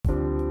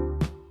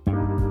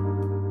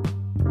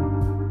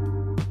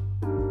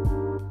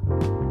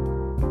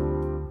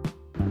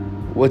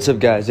What's up,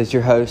 guys? It's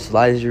your host,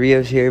 Liza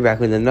Rios here, back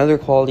with another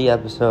quality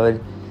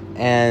episode.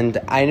 And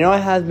I know I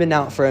have been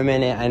out for a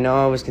minute. I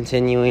know I was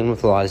continuing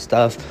with a lot of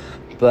stuff,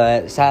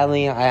 but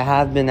sadly, I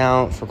have been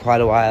out for quite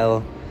a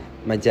while.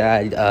 My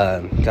dad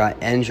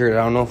got injured.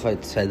 I don't know if I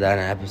said that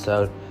in an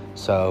episode.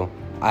 So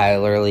I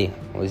literally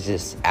was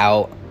just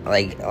out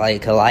like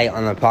a light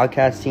on the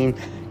podcast team.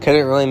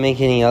 Couldn't really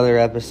make any other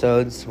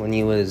episodes when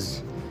he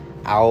was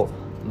out.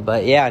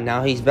 But yeah,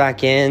 now he's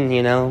back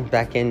in,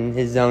 back in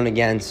his zone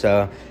again.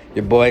 So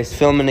your boy's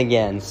filming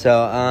again. So,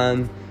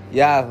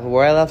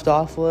 where I left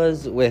off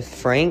was with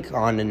Frank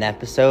on an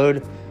episode,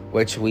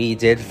 which we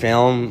did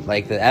film.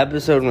 Like, the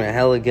episode went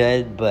hella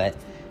good, but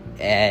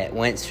it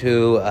went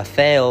to a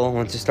fail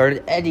once I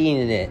started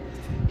editing it.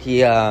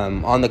 He,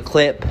 on the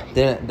clip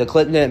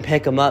didn't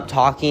pick him up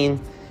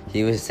talking.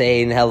 He was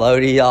saying hello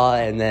to y'all,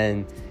 and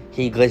then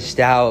he glitched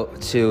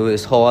out to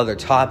this whole other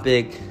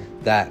topic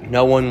that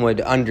no one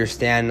would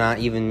understand, not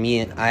even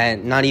me.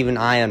 Not even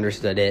I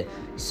understood it.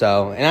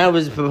 So, and I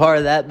was part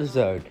of the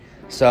episode.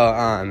 So,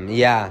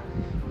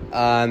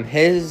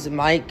 his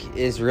mic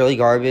is really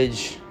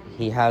garbage.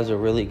 He has a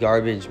really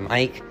garbage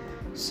mic.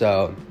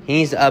 So, he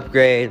needs to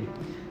upgrade.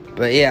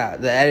 But yeah,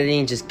 the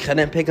editing just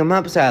couldn't pick him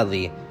up,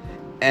 sadly.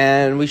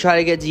 And we tried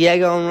to get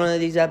Diego on one of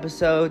these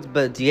episodes,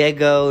 but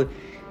Diego,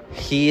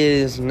 he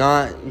is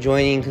not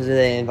joining because of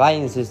the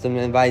inviting system.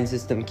 The inviting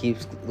system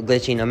keeps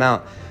glitching him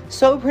out.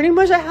 So, pretty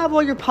much I have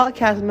all your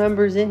podcast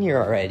members in here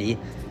already.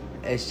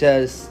 It's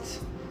just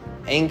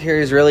Anchor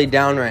is really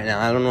down right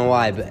now. I don't know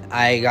why, but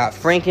I got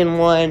Frank in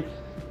one.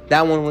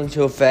 That one went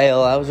to a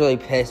fail. I was really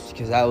pissed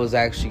because that was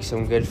actually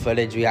some good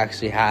footage we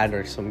actually had,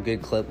 or some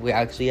good clip we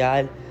actually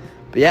had.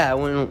 But yeah,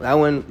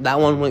 that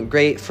one went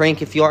great.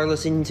 Frank, if you are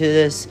listening to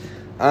this,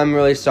 I'm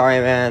really sorry,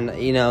 man.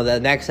 The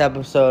next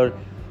episode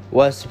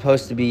was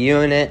supposed to be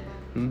you in it,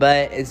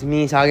 but it's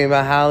me talking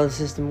about how the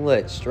system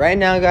glitched. Right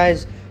now,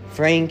 guys,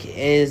 Frank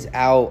is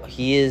out.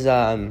 He is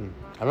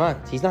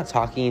he's not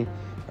talking,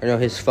 or no,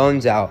 his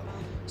phone's out.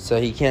 So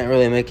he can't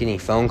really make any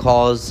phone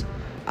calls.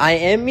 I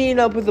am meeting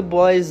up with the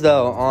boys,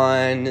 though,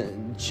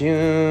 on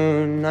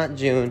July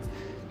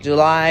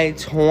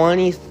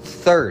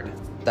 23rd.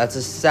 That's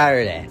a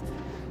Saturday.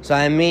 So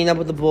I'm meeting up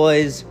with the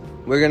boys.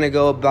 We're going to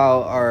go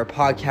about our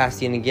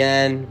podcasting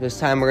again. This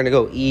time we're going to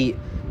go eat.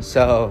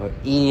 So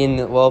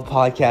eating while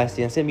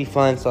podcasting. It's going to be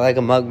fun. So like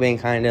a mukbang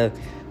kind of.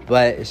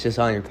 But it's just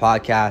on your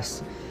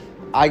podcast.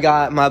 I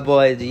got my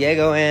boy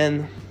Diego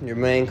in, your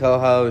main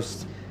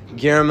co-host,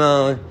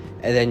 Guillermo,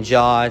 and then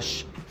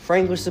Josh.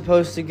 Frank was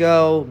supposed to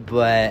go,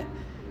 but,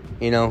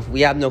 we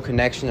have no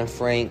connection to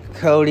Frank.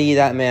 Cody,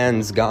 that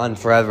man's gone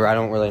forever. I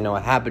don't really know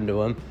what happened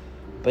to him.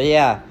 But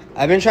yeah,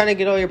 I've been trying to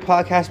get all your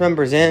podcast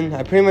members in.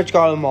 I pretty much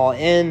got them all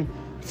in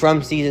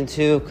from Season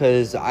 2,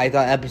 because I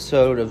thought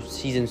episode of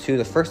Season 2,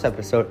 the first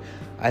episode,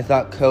 I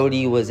thought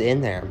Cody was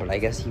in there, but I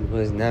guess he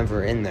was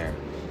never in there.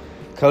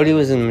 Cody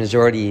was in the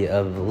majority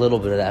of a little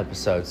bit of the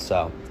episodes,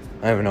 so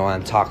I don't even know why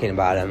I'm talking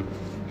about him.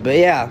 But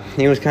yeah,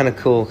 he was kind of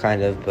cool,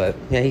 but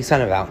yeah, he's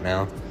kind of out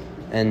now.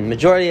 And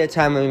majority of the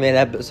time when we made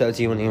episodes,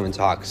 he wouldn't even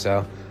talk,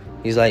 so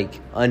he's like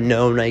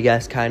unknown, I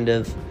guess, kind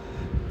of.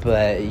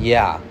 But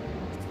yeah,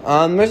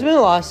 there's been a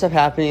lot of stuff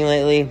happening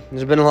lately.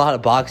 There's been a lot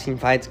of boxing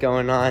fights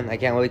going on. I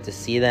can't wait to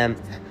see them.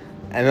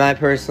 Am I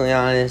personally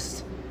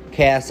honest?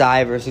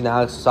 KSI versus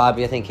Alex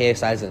Wasabi. I think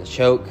KSI is going to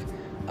choke.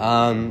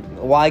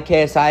 Why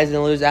KSI is going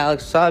to lose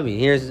Alex Wasabi?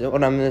 Here's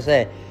what I'm going to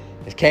say.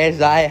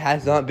 KSI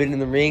has not been in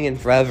the ring in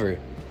forever.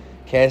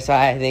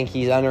 KSI, I think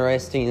he's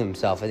underestimating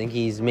himself. I think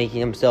he's making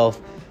himself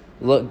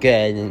look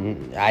good,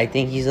 and I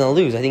think he's going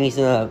to lose. I think he's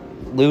going to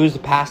lose,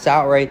 pass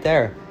out right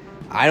there.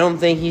 I don't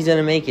think he's going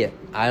to make it.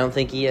 I don't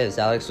think he is.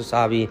 Alex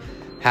Wasabi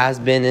has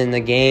been in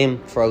the game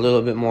for a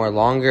little bit more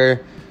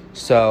longer,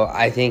 so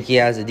I think he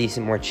has a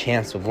decent more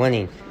chance of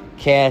winning.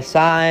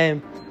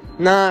 KSI,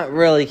 not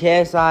really.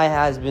 KSI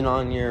has been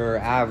on your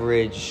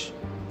average.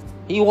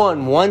 He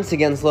won once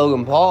against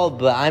Logan Paul,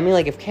 but I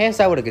mean, if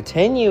KSI would have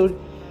continued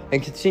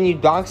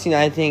boxing,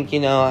 I think,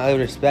 I would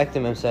respect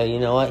him and say, you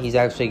know what, he's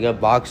actually a good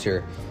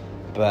boxer.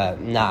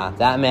 But nah,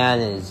 that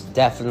man is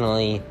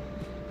definitely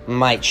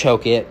might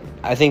choke it.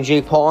 I think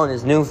Jake Paul in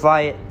his new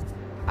fight,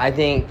 I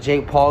think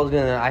Jake Paul's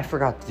I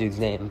forgot the dude's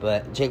name,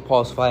 but Jake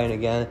Paul's fighting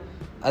again.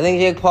 I think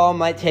Jake Paul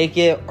might take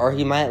it, or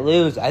he might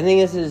lose. I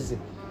think this is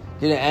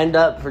going to end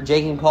up for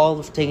Jake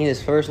Paul taking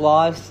his first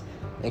loss,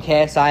 and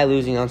KSI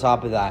losing on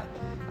top of that.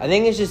 I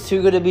think it's just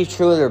too good to be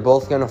true. They're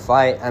both going to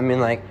fight. I mean,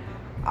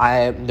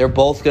 they're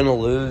both going to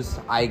lose.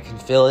 I can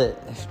feel it.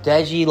 If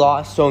Deji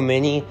lost so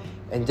many,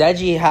 and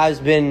Deji has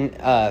been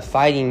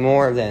fighting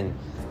more than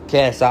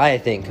KSI, I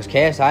think, because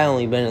KSI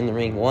only been in the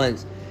ring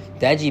once.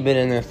 Deji been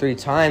in there 3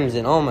 times,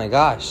 and oh my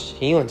gosh,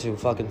 he went to a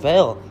fucking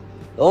fail.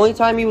 The only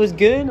time he was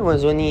good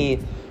was when he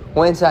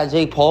went to that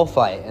Jake Paul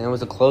fight, and it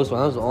was a close one.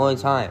 That was the only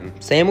time.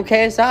 Same with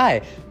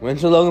KSI. Went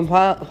to a Logan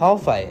Paul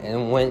fight,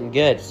 and it went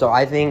good. So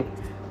I think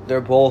they're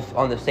both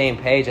on the same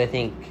page. I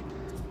think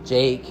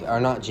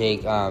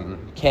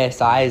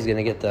KSI is going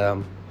to get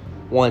the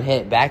one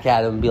hit back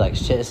at him and be like,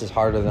 shit, this is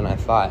harder than I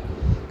thought.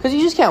 Because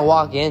you just can't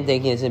walk in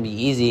thinking it's going to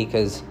be easy.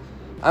 Because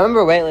I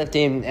remember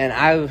weightlifting, and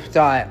I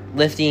thought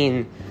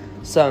lifting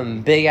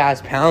some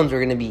big-ass pounds were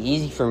going to be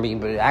easy for me,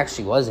 but it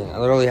actually wasn't. I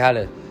literally had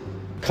to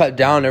cut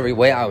down every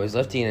weight I was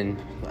lifting, and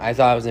I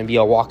thought it was going to be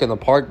a walk in the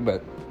park,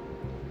 but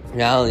in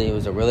reality, it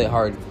was I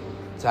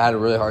had a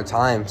really hard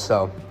time.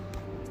 So,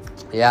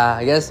 yeah,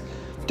 I guess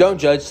don't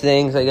judge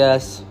things, I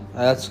guess.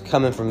 That's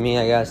coming from me,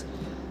 I guess.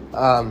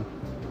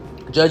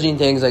 Judging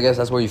things, I guess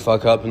that's where you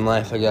fuck up in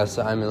life, I guess.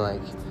 I mean,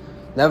 like,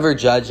 never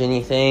judge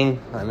anything.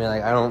 I mean,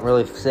 like, I don't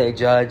really say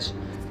judge.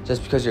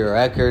 Just because your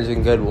record's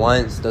been good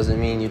once doesn't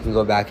mean you can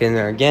go back in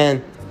there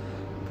again.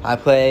 I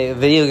play a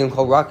video game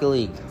called Rocket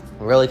League.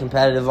 I'm really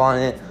competitive on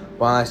it.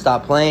 When I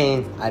stopped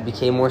playing, I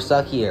became more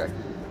suckier.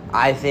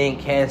 I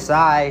think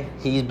KSI,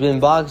 he's been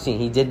boxing.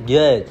 He did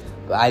good.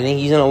 But I think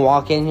he's going to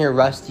walk in here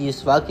rusty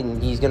as fuck,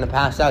 and he's going to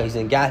pass out. He's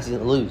going to gas. He's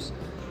going to lose.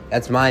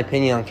 That's my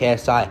opinion on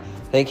KSI. I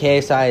think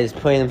KSI is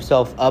putting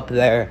himself up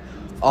there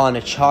on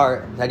a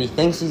chart that he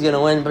thinks he's going to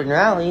win, but in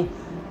reality,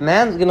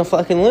 man's going to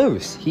fucking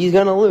lose. He's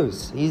going to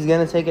lose. He's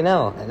going to take an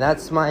L, and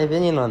that's my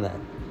opinion on that.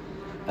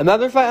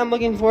 Another fight I'm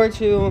looking forward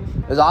to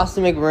is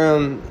Austin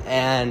McBroom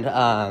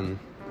and,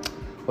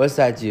 what's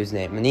that dude's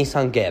name?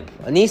 Anissan Gibb.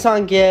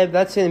 Anissan Gibb,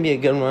 that's going to be a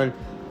good one.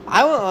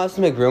 I want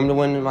Austin McBroom to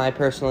win, in my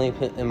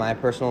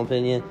personal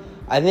opinion.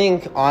 I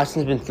think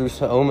Austin's been through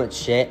so much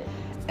shit,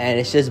 and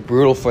it's just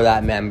brutal for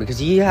that man because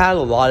he had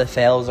a lot of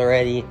fails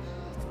already.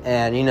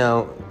 And, you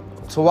know,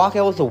 to walk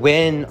out with a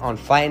win on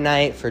fight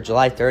night for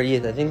July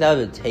 30th, I think that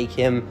would take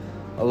him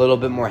a little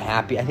bit more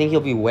happy. I think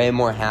he'll be way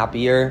more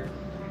happier.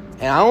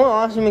 And I want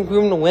Austin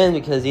McBroom to win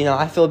because, you know,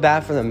 I feel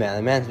bad for the man.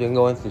 The man's been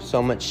going through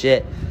so much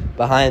shit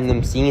behind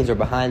the scenes or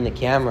behind the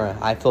camera.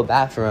 I feel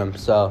bad for him.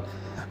 So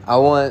I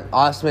want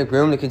Austin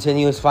McBroom to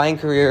continue his fighting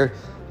career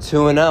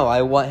 2-0.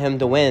 I want him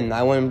to win.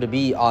 I want him to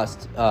beat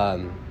not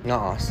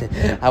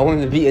Austin. I want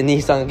him to beat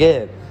Anissan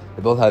Gibb.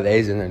 They both have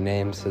A's in their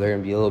names, so they're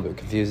going to be a little bit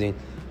confusing.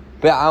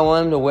 But I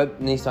want him to whip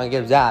Anissan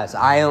Gibb's ass.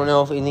 I don't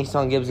know if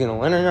Anissan Gibb's going to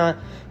win or not,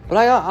 but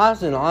I got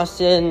Austin.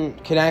 Austin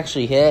can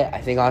actually hit.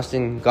 I think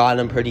Austin got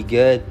him pretty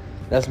good.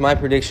 That's my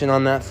prediction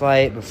on that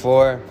fight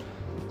before.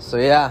 So,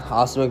 yeah,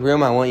 Austin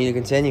McBroom, I want you to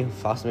continue.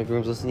 If Austin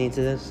McBroom's listening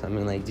to this, I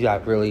mean, like, dude,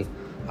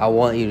 I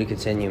want you to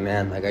continue,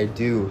 man. Like, I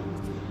do.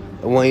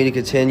 I want you to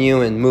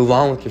continue and move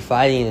on with your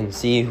fighting and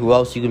see who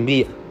else you can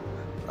beat.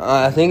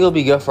 I think it'll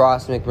be good for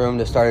Austin McBroom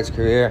to start his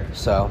career.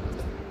 So,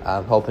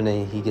 I'm hoping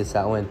that he gets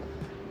that win.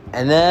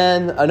 And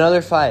then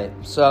another fight.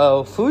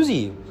 So,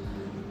 Fuzi.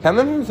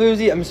 Coming from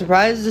Fuzi, I'm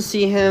surprised to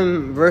see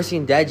him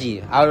versing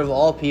Deji, out of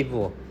all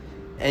people.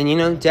 And, you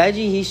know, Deji,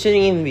 he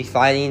shouldn't even be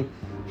fighting.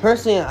 I'm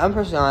personally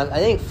honest. I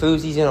think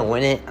Fuzi's going to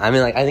win it. I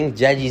mean, like, I think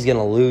Deji's going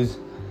to lose.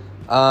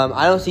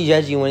 I don't see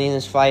Deji winning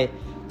this fight.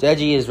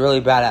 Deji is really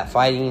bad at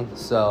fighting.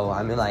 So,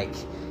 I mean, like,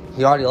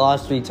 he already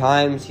lost 3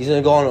 times. He's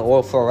going to go on an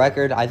oil for a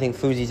record. I think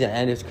Fuzi's going to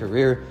end his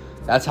career.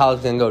 That's how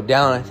it's going to go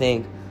down, I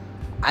think.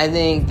 I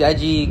think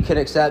Deji could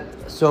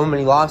accept so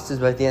many losses,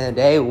 but at the end of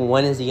the day,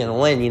 when is he going to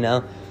win, you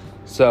know?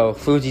 So,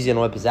 Fuzi's going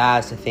to whip his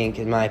ass, I think,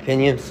 in my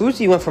opinion.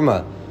 Fuzi went from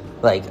a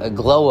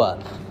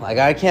glow-up. Like,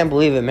 I can't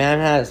believe it. Man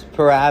has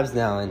pro abs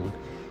now, and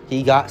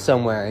he got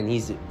somewhere, and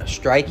he's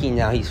striking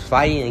now. He's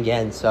fighting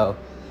again, so.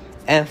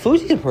 And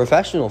Fuzi's a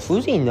professional.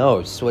 Fuzi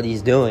knows what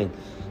he's doing.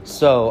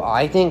 So,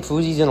 I think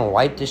Fuzi's going to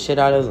wipe the shit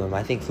out of him.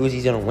 I think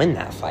Fuzi's going to win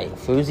that fight.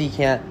 Fuzi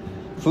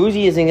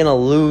isn't going to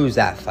lose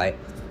that fight.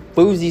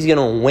 Fuzi's going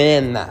to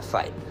win that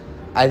fight.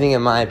 I think,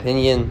 in my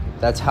opinion,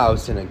 that's how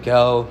it's going to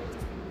go.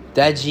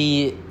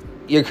 Deji,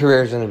 your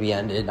career is going to be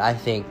ended. I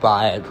think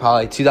by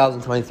probably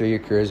 2023, your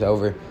career is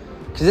over.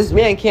 Because this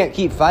man can't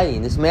keep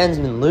fighting. This man's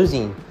been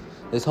losing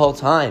this whole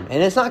time.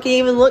 And it's not going to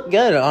even look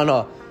good on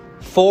a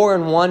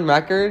 4-1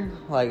 record.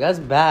 Like, that's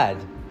bad.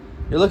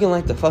 You're looking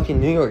like the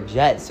fucking New York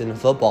Jets in the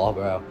football,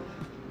 bro.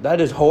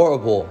 That is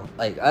horrible.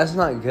 Like, that's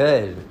not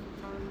good.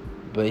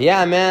 But,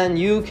 yeah, man,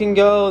 you can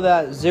go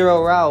that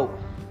 0 route.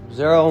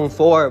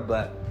 0-4,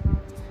 but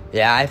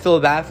yeah, I feel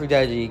bad for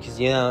Deji because,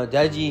 you know,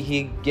 Deji,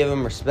 he give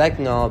him respect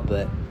and all,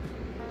 but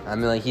I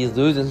mean, like, he's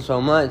losing so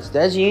much.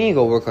 Deji, you need to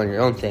go work on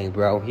your own thing,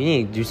 bro. You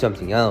need to do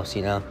something else,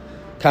 you know.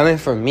 Coming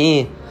from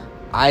me,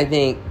 I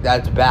think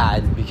that's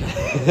bad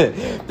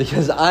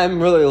because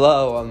I'm really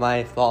low on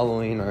my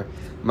following or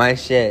my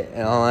shit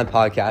and all my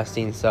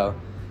podcasting, so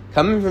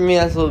coming from me,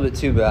 that's a little bit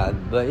too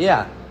bad. But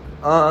yeah,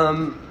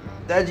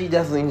 Deji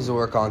definitely needs to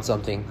work on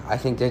something. I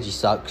think Deji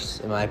sucks,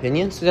 in my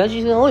opinion, so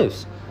Deji's going to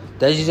lose.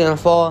 Deji's going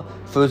to fall.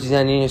 Fuzi's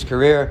ending his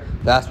career.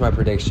 That's my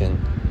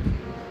prediction.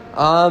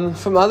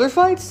 From other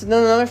fights,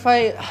 another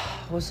fight,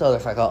 what's the other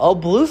fight called? Oh,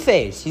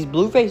 Blueface.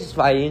 Blueface is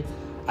fighting.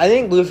 I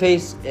think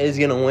Blueface is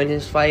going to win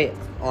his fight,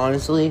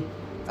 honestly.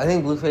 I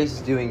think Blueface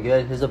is doing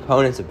good. His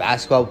opponent's a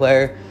basketball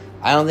player.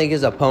 I don't think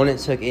his opponent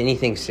took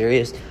anything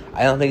serious.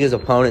 I don't think his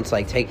opponent's,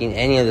 like, taking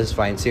any of this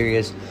fight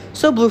serious.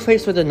 So,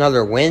 Blueface with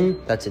another win.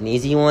 That's an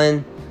easy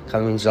one.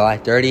 Coming July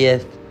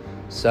 30th.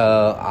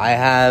 So, I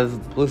have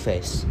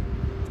Blueface.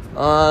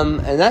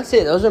 And that's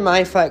it. Those are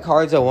my fight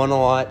cards I want to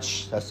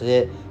watch. That's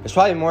it. There's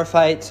probably more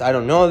fights I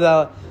don't know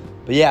about.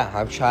 But yeah,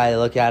 I've tried to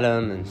look at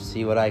them and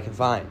see what I can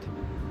find.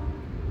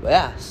 But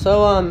yeah,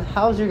 so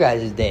how's your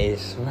guys'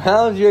 days?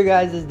 How's your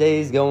guys'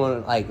 days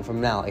going, like,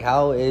 from now? Like,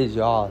 how is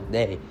y'all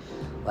day?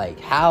 Like,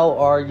 how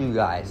are you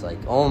guys? Like,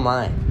 oh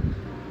my.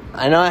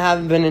 I know I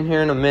haven't been in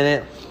here in a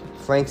minute.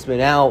 Frank's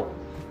been out.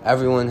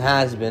 Everyone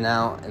has been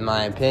out, in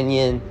my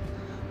opinion.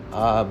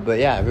 But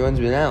yeah, everyone's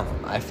been out.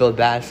 I feel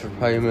bad for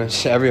pretty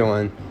much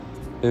everyone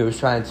who was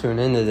trying to tune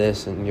into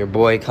this, and your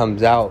boy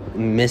comes out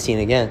missing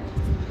again.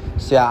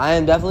 So yeah, I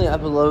am definitely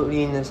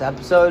uploading this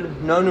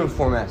episode. No new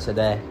format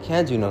today.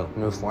 Can't do no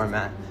new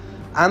format.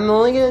 I'm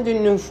only going to do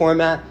new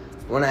format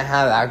when I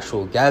have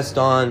actual guests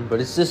on,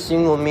 but it's just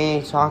single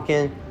me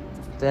talking,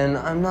 then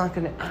I'm not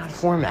going to add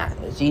format.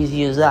 It's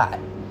easy as that.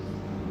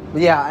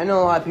 But yeah, I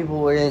know a lot of people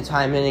were going to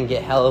chime in and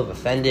get hell of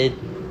offended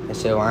and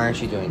say, why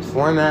aren't you doing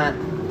format?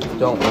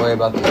 Don't worry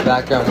about the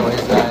background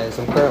noise, guys.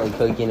 I'm currently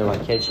cooking in my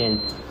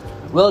kitchen.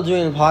 Well,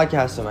 doing a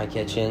podcast in my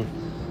kitchen.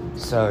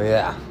 So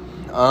yeah.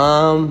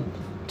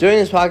 Doing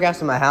this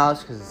podcast in my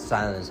house because it's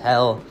silent as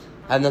hell.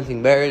 I have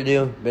nothing better to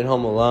do. Been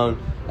home alone.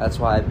 That's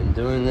why I've been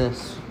doing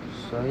this.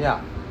 So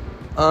yeah.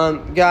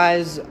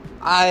 Guys,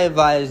 I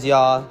advise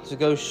y'all to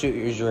go shoot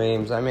your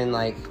dreams. I mean,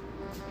 like,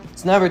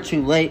 it's never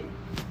too late.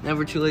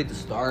 Never too late to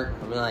start.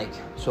 I mean, like,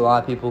 so a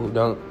lot of people who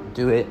don't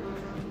do it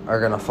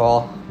are gonna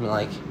fall. I mean,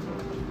 like,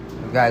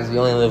 guys, we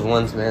only live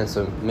once, man,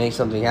 so make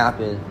something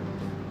happen.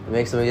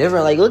 Make something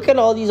different. Like, look at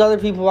all these other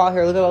people out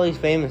here. Look at all these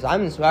famous.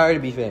 I'm inspired to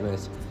be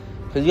famous.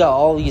 Because you got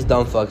all these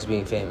dumb fucks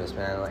being famous,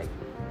 man. Like,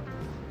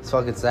 it's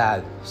fucking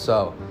sad.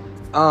 So,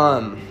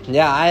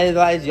 yeah, I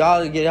advise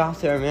y'all to get out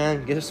there,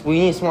 man. We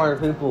need smarter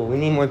people. We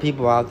need more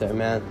people out there,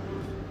 man.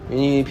 We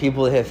need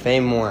people to hit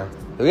fame more.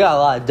 We got a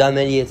lot of dumb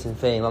idiots in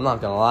fame. I'm not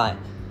gonna lie.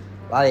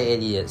 A lot of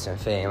idiots in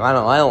fame. I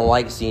don't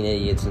like seeing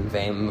idiots in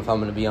fame, if I'm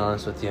gonna be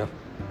honest with you.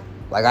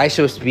 Like, I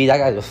show Speed, that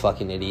guy's a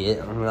fucking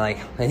idiot. I'm like,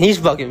 and he's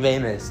fucking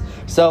famous.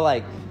 So,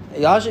 like,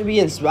 y'all should be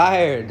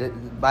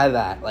inspired by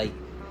that. Like,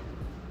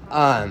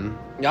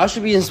 y'all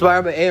should be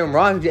inspired by Aaron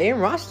Ross. Aaron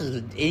Ross is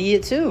an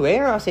idiot too.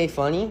 Aaron Ross ain't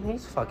funny. He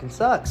fucking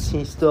sucks.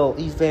 He's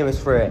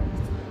famous for it.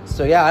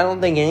 So yeah, I don't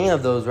think any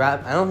of those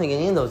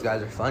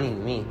guys are funny to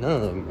me. None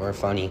of them were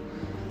funny.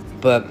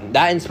 But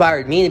that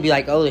inspired me to be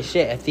like, holy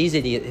shit, if these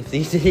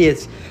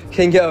idiots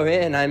can go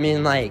in, I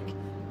mean, like,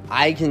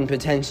 I can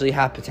potentially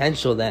have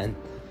potential then.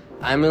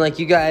 I mean, like,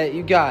 you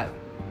got,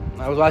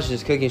 I was watching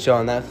this cooking show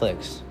on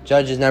Netflix.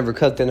 Judges never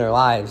cooked in their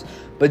lives,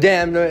 but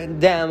damn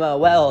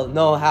well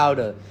know how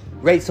to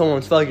rate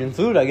someone's fucking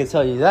food, I can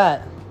tell you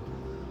that.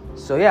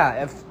 So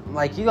yeah, if,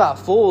 like, you got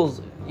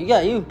fools,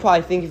 you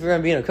probably think if you're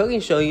gonna be in a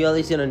cooking show, you at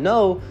least gonna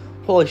know,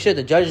 holy shit,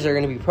 the judges are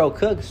gonna be pro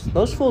cooks.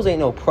 Those fools ain't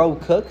no pro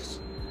cooks.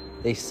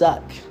 They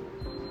suck.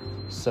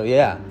 So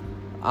yeah,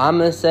 I'm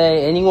gonna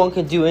say anyone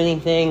can do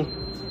anything.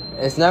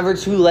 It's never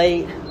too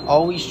late.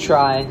 Always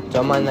try.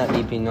 Don't mind that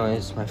beeping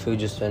noise. My food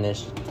just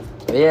finished.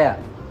 But yeah,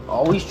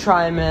 always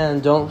try, man.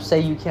 Don't say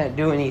you can't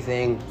do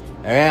anything.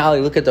 And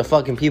reality, look at the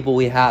fucking people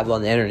we have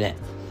on the internet.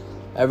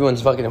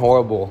 Everyone's fucking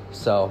horrible.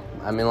 So,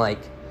 I mean, like,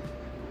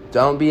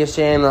 don't be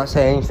ashamed, not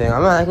say anything.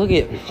 I'm like, look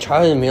at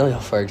Charli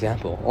D'Amelio, for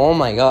example. Oh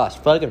my gosh,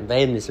 fucking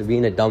famous for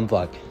being a dumb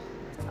fuck.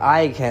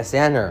 I can't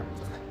stand her.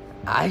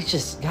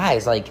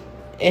 Guys, like,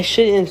 it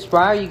should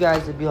inspire you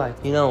guys to be like,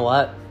 you know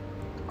what?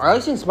 Or at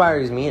least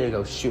inspires me to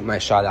go shoot my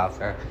shot out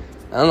there.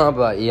 I don't know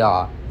about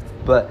y'all,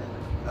 but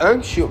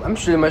I'm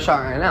shooting my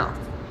shot right now.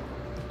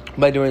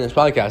 By doing this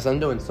podcast, I'm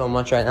doing so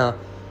much right now.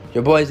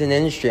 Your boy's in the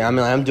industry. I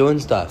mean, like, I'm doing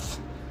stuff.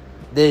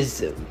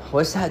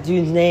 What's that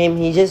dude's name?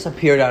 He just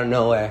appeared out of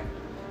nowhere.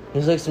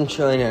 He's like some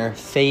trillionaire,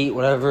 Fate,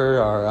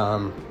 whatever,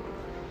 or,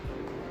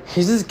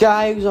 he's this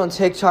guy who's on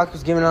TikTok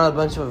who's giving out a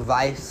bunch of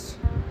advice.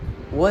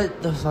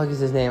 What the fuck is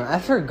his name? I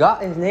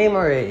forgot his name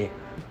already.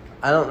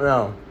 I don't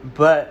know.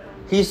 But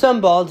he's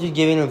some bald dude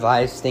giving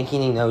advice,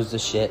 thinking he knows the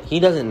shit. He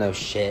doesn't know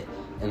shit,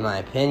 in my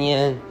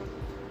opinion.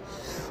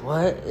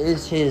 What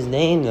is his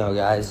name, though,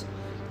 guys?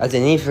 I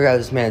need to figure out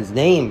this man's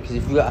name, because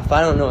if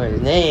I don't know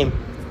his name,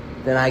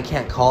 then I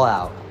can't call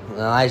out.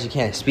 And I actually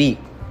can't speak.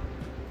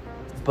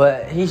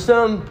 But he's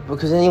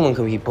because anyone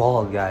can be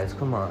bald, guys.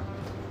 Come on.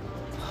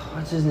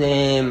 What's his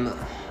name?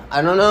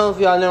 I don't know if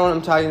y'all know what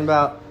I'm talking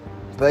about.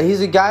 But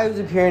he's a guy who's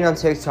appearing on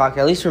TikTok,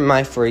 at least from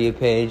my For You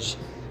page,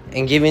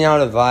 and giving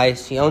out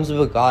advice. He owns a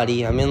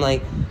Bugatti. I mean,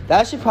 like,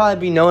 that should probably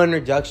be no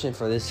introduction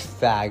for this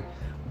fag.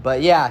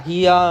 But yeah,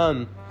 he's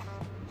a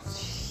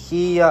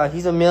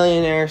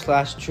millionaire /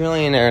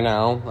 trillionaire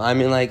now. I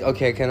mean, like,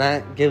 okay, can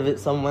I give it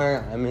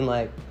somewhere? I mean,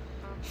 like,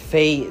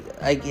 Fate,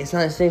 like, his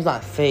name's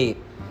not Fate.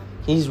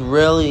 He's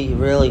really,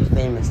 really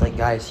famous. Like,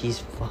 guys,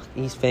 he's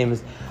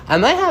famous. I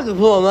might have to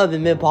pull him up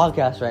in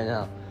mid-podcast right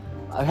now.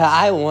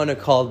 I want to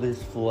call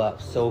this fool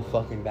up so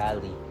fucking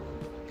badly.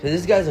 Because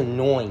this guy's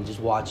annoying just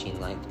watching.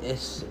 Like,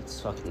 it's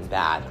fucking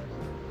bad.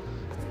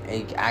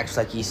 He acts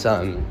like he's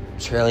some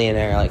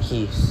trillionaire. Like,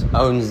 he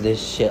owns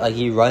this shit. Like,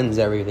 he runs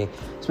everything.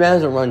 This man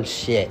doesn't run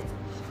shit.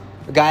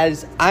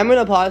 Guys, I'm going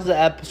to pause the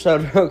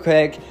episode real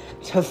quick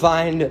to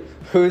find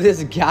who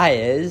this guy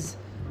is.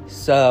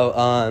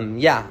 So,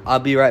 yeah, I'll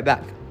be right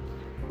back.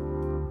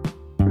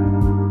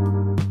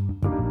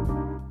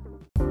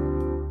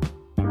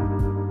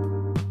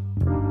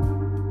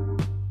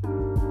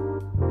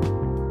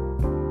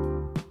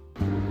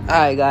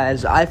 Alright,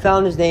 guys, I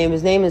found his name.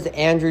 His name is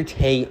Andrew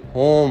Tate.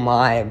 Oh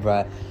my,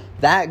 bruh.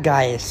 That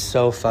guy is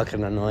so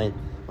fucking annoying.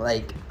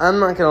 Like, I'm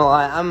not gonna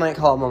lie, I might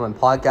call him on my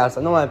podcast.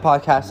 I know my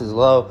podcast is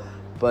low,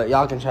 but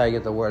y'all can try to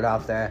get the word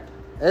out there.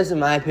 This is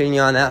my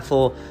opinion on that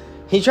fool.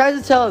 He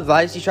tries to tell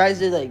advice, he tries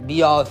to, like,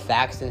 be all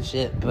facts and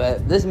shit,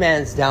 but this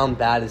man's down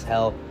bad as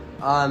hell.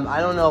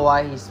 I don't know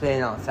why he's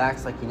spitting out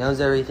facts like he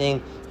knows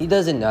everything. He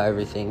doesn't know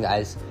everything,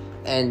 guys.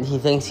 And he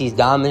thinks he's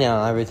dominant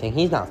on everything.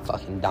 He's not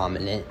fucking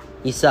dominant.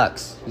 He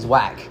sucks. He's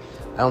whack.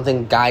 I don't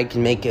think a guy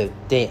can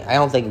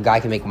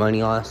make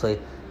money, honestly.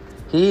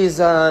 He's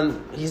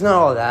not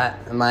all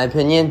that, in my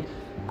opinion.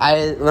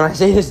 When I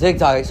say this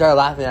TikTok, I started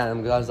laughing at him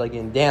because I was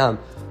like, damn,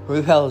 who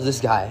the hell is this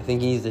guy? I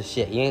think he's the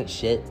shit. He ain't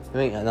shit. He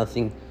ain't got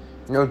nothing,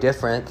 no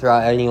different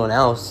throughout anyone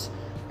else.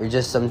 You're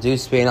just some dude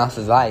spitting off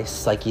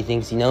advice like he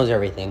thinks he knows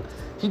everything.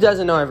 He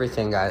doesn't know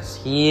everything, guys.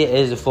 He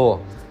is a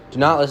fool. Do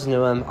not listen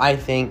to him, I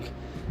think.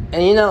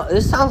 And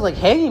this sounds like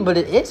hating, but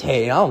it is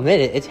hating. I'll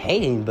admit it. It's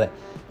hating, but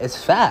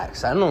it's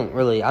facts. I'm not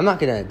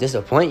going to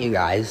disappoint you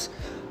guys.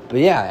 But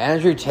yeah,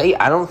 Andrew Tate,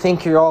 I don't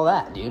think you're all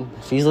that, dude.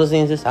 If he's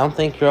listening to this, I don't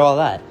think you're all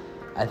that.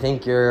 I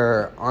think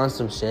you're on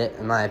some shit,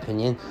 in my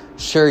opinion.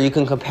 Sure, you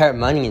can compare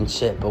money and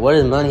shit, but what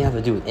does money have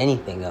to do with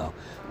anything, though?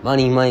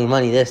 Money,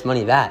 this,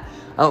 money, that.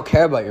 I don't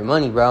care about your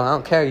money, bro. I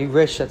don't care. You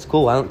rich, that's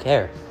cool. I don't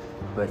care.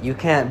 But you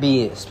can't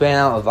be spitting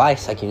out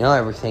advice like you know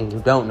everything. You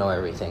don't know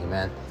everything,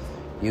 man.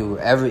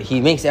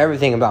 He makes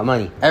everything about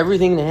money.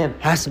 Everything to him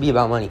has to be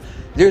about money.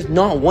 There's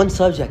not one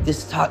subject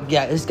this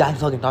guy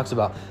fucking talks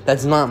about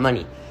that's not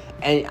money.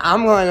 And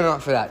I'm going him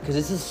out for that because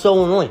this is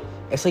so annoying.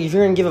 It's like if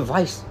you're gonna give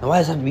advice, why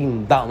does it have to be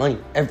about money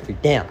every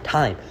damn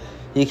time?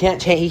 He can't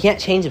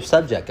change the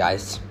subject,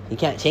 guys. He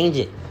can't change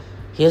it.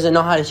 He doesn't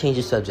know how to change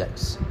his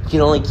subjects. He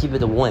can only keep it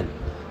to one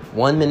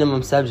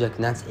minimum subject,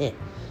 and that's it.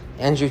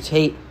 Andrew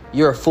Tate,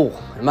 you're a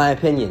fool, in my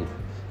opinion.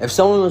 If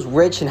someone was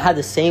rich and had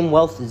the same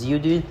wealth as you,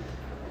 dude,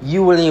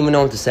 you wouldn't even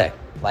know what to say.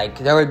 Like,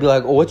 they would be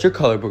like, oh, what's your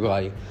color,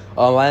 Bugatti?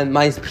 Oh,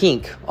 mine's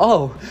pink.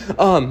 Oh,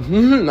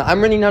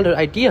 I'm running out of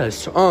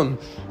ideas. What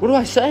do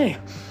I say?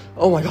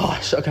 Oh my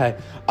gosh, okay.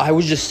 I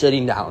was just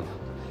sitting down.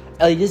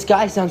 Like, this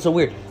guy sounds so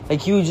weird.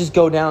 Like, he would just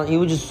go down,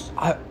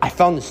 I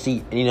found the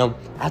seat, and,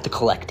 I have to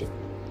collect it.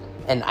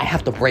 And I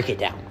have to break it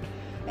down.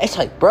 It's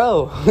like,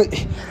 bro,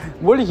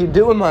 what are you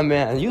doing, my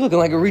man? You looking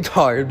like a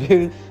retard,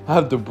 dude. I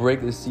have to break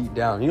the seat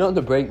down. You don't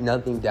have to break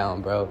nothing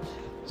down, bro.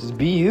 Just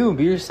be you.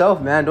 Be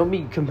yourself, man. Don't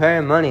be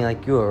comparing money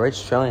like you're a rich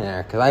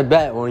trillionaire. Because I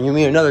bet when you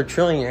meet another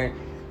trillionaire,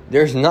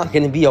 there's not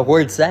going to be a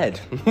word said.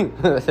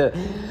 There's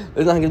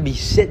not going to be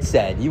shit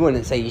said. You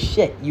wouldn't say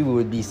shit. You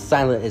would be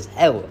silent as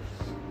hell.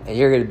 And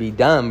you're going to be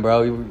done,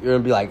 bro. You're going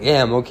to be like,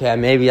 damn, okay,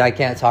 maybe I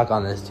can't talk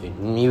on this dude.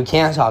 You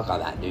can't talk on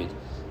that dude.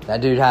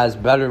 That dude has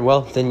better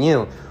wealth than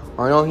you.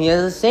 Or no, he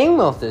has the same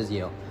wealth as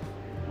you.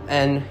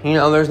 And,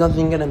 there's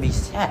nothing going to be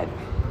said.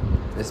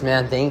 This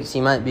man thinks he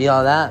might be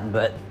all that,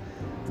 but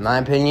in my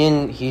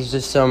opinion, he's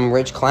just some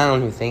rich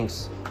clown who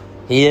thinks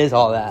he is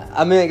all that.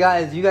 I mean,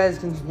 guys, you guys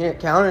can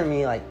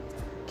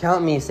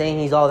count me saying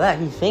he's all that.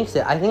 He thinks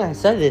it. I think I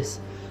said this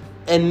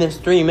in this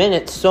 3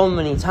 minutes so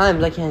many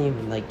times, I can't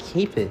even,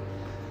 keep it.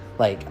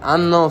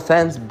 I'm no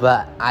offense,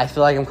 but I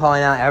feel like I'm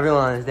calling out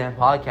everyone on this damn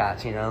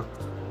podcast,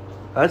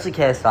 That's the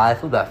KSI. I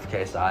feel bad for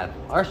KSI.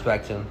 I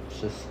respect him.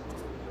 It's just,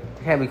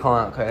 I can't be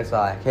calling out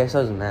KSI.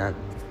 KSI's a man.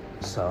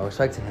 So,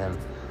 respect to him.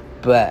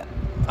 But,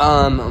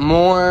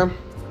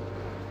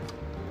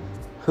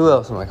 who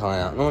else am I calling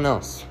out? No one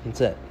else. That's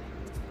it.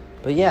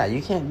 But yeah,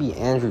 you can't be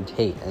Andrew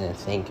Tate and then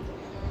think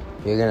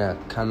you're gonna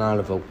come out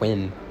of a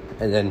win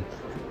and then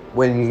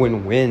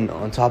win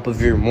on top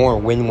of your more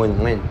win.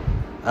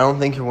 I don't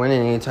think you're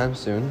winning anytime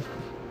soon,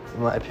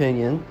 in my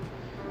opinion.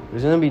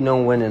 There's gonna be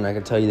no winning, I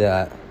can tell you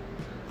that.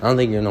 I don't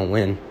think you're gonna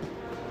win.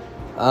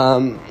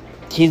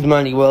 He's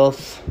money,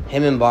 wealth,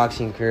 him in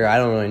boxing career. I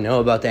don't really know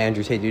about the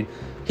Andrew Tate dude.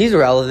 He's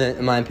irrelevant,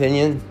 in my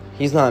opinion.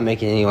 He's not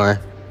making it anywhere.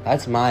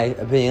 That's my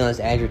opinion on this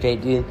Andrew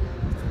Tate dude.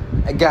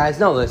 Guys,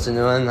 don't listen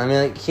to him. I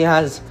mean,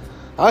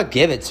 I'll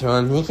give it to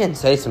him. He can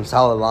say some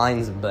solid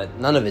lines, but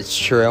none of it's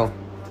true.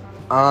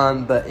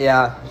 But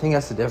yeah, I think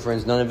that's the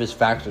difference. None of his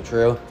facts are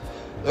true.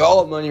 They're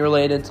all money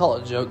related. It's all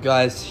a joke,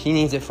 guys. He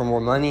needs it for more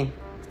money.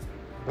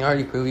 He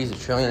already proved he's a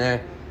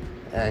trillionaire,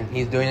 and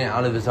he's doing it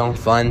out of his own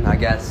fun, I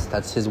guess.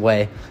 That's his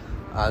way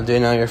of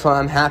doing it out of your fun.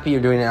 I'm happy you're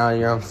doing it out of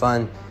your own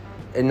fun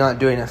and not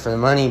doing it for the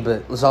money,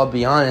 but let's all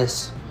be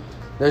honest.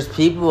 There's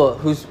people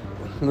who's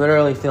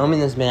literally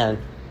filming this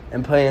man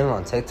and putting him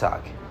on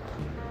TikTok.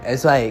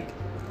 It's like,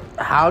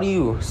 how do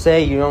you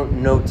say you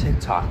don't know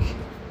TikTok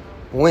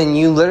when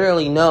you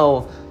literally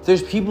know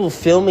there's people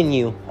filming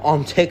you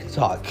on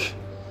TikTok?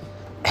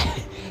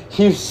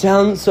 You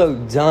sound so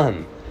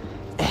dumb.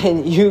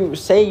 And you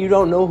say you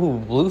don't know who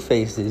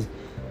Blueface is.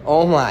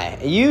 Oh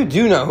my, you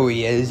do know who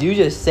he is. You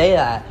just say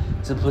that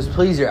to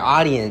please your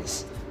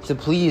audience. To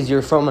please,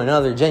 you're from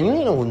another gen. You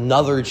ain't no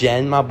another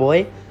gen, my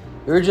boy.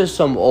 You're just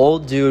some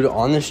old dude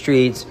on the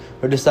streets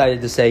who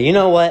decided to say, you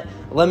know what?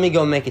 Let me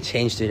go make a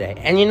change today.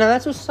 And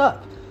that's what's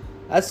up.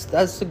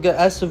 That's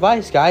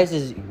advice, guys.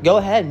 Is go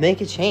ahead,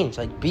 make a change.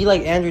 Like, be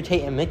like Andrew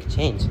Tate and make a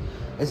change.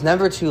 It's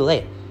never too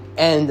late.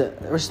 And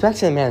respect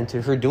to the man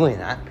too for doing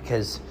that,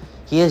 because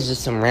he is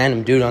just some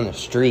random dude on the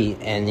street,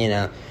 and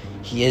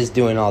he is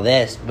doing all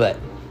this. But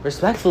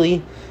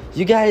respectfully,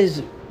 you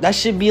guys, that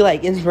should be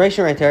like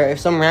inspiration right there. If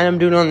some random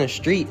dude on the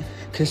street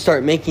can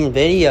start making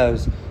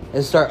videos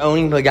and start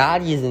owning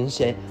Bugattis and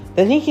shit,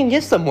 then he can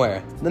get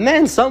somewhere. The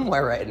man's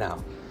somewhere right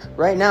now.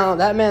 Right now,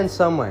 that man's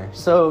somewhere.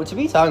 So, to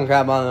be talking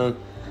crap on him,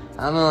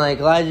 I'm like,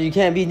 Elijah, you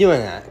can't be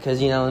doing that. Because,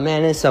 the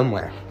man is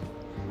somewhere.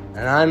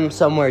 And I'm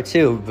somewhere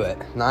too,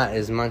 but not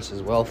as much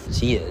as wealth as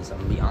he is, I'm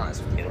going to be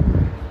honest with you.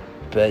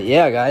 But,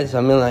 yeah, guys,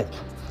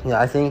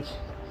 I think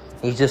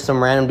he's just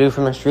some random dude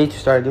from the street who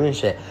started doing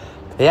shit.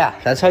 But yeah,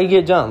 that's how you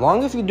get it done.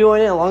 Long if you're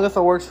doing it, long if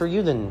it works for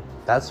you, then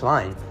that's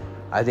fine.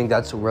 I think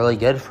that's really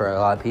good for a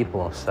lot of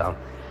people, so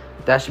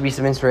that should be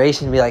some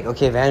inspiration to be like,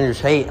 okay, if Andrew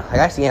Tate, like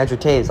I see Andrew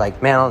Tate is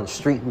like man on the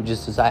street who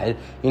just decided,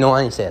 I need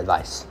to say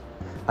advice.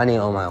 I need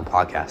to own my own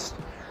podcast.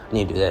 I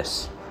need to do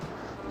this.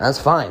 That's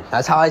fine.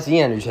 That's how I see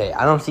Andrew Tate.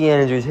 I don't see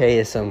Andrew Tate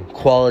as some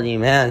quality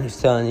man who's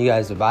telling you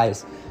guys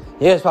advice.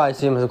 You guys probably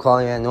see him as a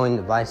quality man knowing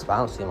advice, but I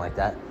don't see him like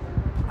that.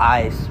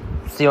 I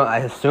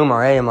assume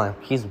already, I'm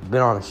like, he's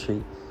been on the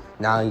street.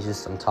 Now he's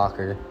just some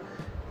talker.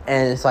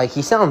 And it's like,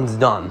 he sounds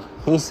dumb.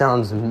 He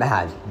sounds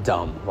mad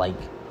dumb. Like,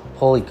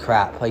 holy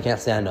crap, I can't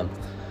stand him.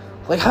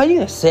 Like, how are you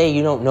gonna say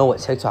you don't know what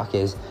TikTok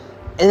is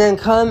and then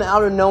come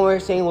out of nowhere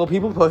saying, well,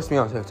 people post me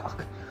on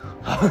TikTok?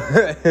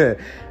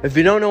 If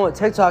you don't know what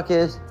TikTok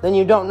is, then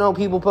you don't know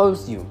people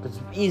post you. It's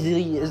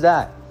easily as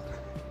that.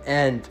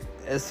 And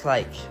it's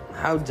like,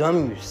 how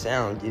dumb you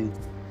sound, dude.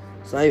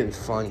 It's not even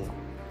funny.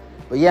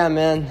 But yeah,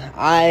 man,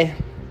 I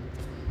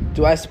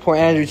support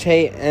Andrew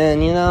Tate,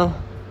 and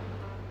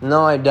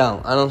no, I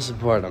don't. I don't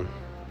support him.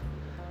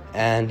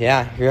 And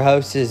yeah, your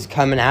host is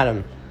coming at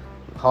him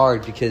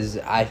hard because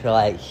I feel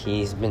like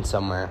he's been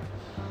somewhere.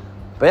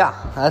 But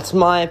yeah, that's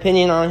my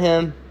opinion on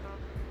him.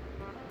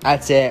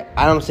 That's it.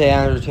 I don't say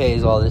Andrew Tate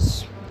is all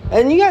this.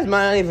 And you guys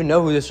might not even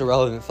know who this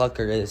irrelevant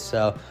fucker is.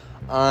 So,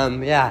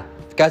 yeah.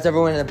 If you guys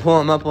ever wanted to pull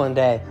him up one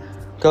day,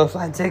 go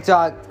find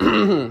TikTok.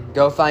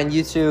 Go find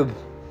YouTube.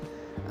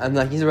 I'm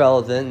like, he's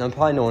irrelevant. And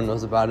probably no one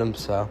knows about him.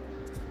 So,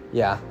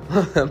 yeah.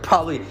 He's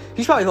probably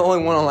the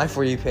only one on my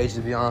For You page,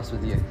 to be honest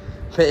with you.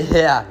 But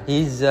yeah,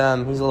 he's a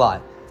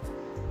lot.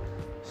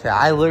 Yeah,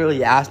 I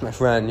literally asked my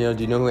friend, do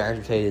you know who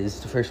Andrew Tate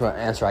is? The first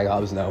answer I got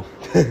was no.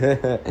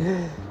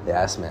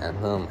 Yes, man.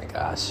 Oh my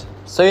gosh.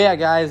 So yeah,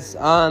 guys.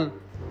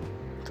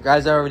 If you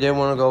guys ever did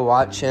want to go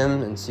watch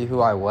him and see who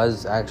I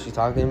was actually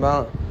talking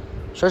about,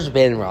 search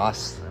Baden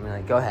Ross.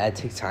 Go ahead,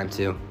 take time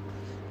to.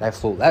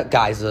 That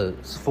guy's a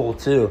fool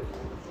too.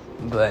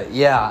 But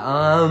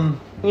yeah,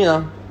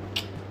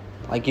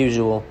 like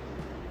usual.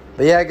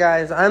 But yeah,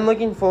 guys, I'm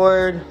looking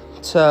forward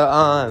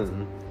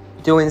to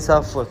doing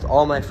stuff with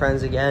all my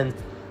friends again.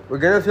 We're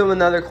gonna film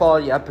another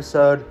quality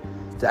episode.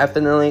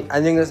 Definitely.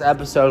 I think this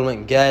episode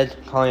went good,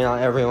 calling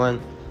out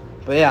everyone.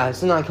 But yeah, this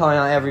is not calling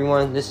out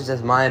everyone. This is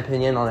just my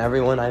opinion on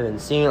everyone I've been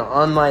seeing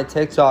on my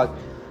TikTok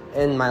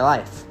in my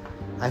life.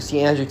 I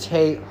see Andrew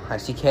Tate. I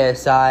see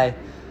KSI.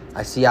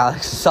 I see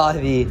Alex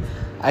Savi.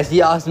 I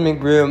see Austin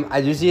McBroom. I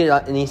do see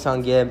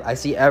Nissan Gibb. I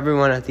see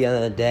everyone at the end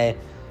of the day.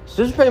 So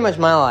this is pretty much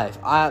my life.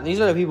 These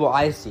are the people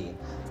I see.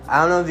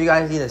 I don't know if you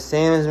guys see the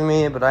same as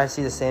me, but I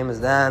see the same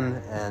as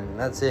them, and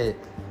that's it.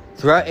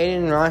 Throughout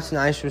Aiden and Ross and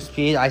Ice for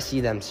Speed, I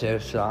see them too,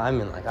 so I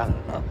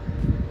don't know.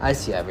 I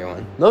see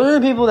everyone. Those are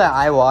the people that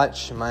I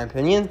watch, in my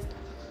opinion.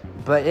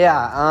 But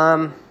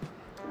yeah,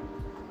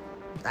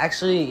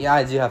 actually, yeah,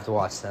 I do have to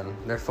watch them.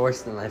 They're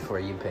forced in my For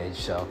You page,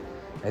 so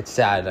it's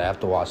sad I have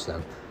to watch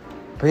them.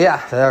 But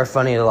yeah, they're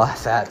funny to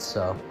laugh at,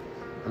 so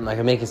I'm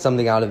making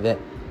something out of it.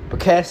 But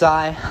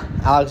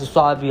KSI, Alex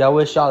Wasabi, I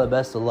wish y'all the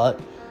best of luck.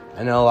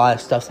 I know a lot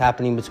of stuff's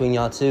happening between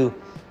y'all too.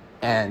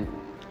 And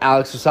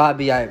Alex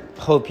Wasabi, I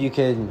hope you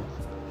can,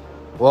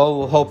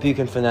 we'll hope you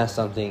can finesse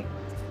something.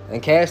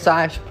 And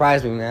KSI,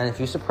 surprise me, man. If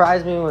you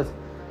surprise me with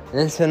an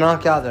instant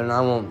knockout, then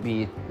I won't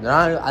be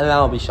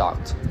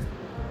shocked.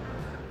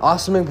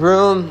 Austin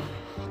McBroom,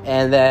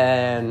 and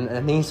then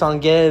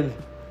Nissan Gibb.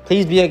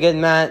 Please be a good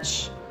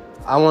match.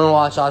 I want to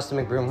watch Austin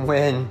McBroom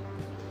win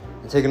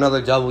and take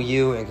another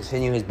W and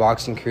continue his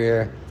boxing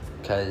career,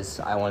 because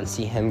I want to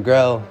see him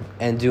grow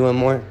and do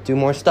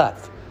more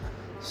stuff.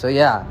 So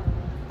yeah,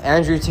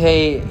 Andrew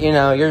Tate,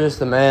 you're just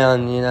the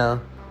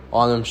man,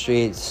 on them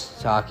streets,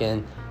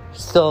 talking,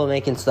 still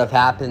making stuff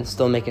happen,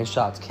 still making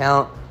shots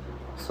count.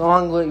 So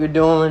long as what you're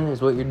doing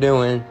is what you're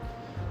doing.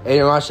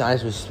 Aiden Rush and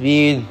Ice with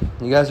Speed,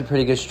 you guys are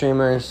pretty good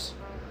streamers,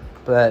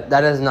 but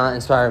that does not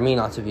inspire me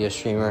not to be a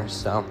streamer.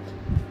 So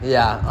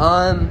yeah,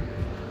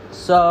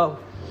 so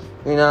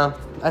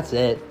that's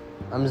it.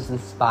 I'm just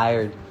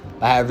inspired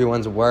by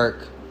everyone's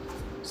work.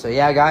 So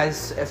yeah,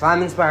 guys, if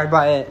I'm inspired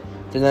by it,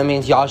 then that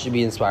means y'all should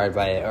be inspired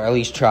by it, or at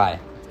least try.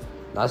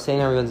 Not saying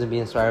everyone's gonna be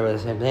inspired by the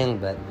same thing,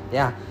 but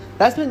yeah,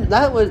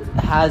 that what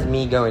has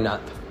me going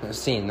up,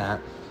 seeing that.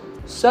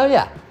 So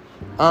yeah,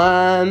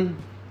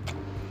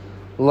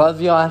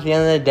 love y'all at the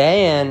end of the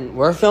day, and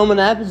we're filming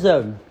an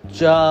episode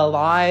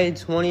July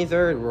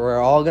 23rd. We're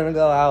all gonna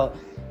go out,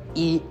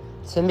 eat.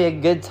 It's gonna be a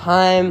good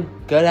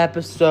time, good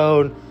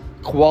episode,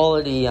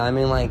 quality. I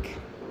mean, like,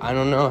 I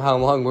don't know how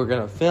long we're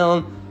gonna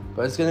film,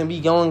 but it's gonna be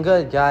going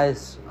good,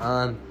 guys.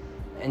 And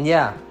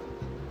yeah,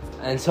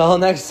 until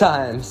next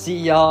time, see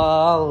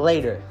y'all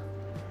later.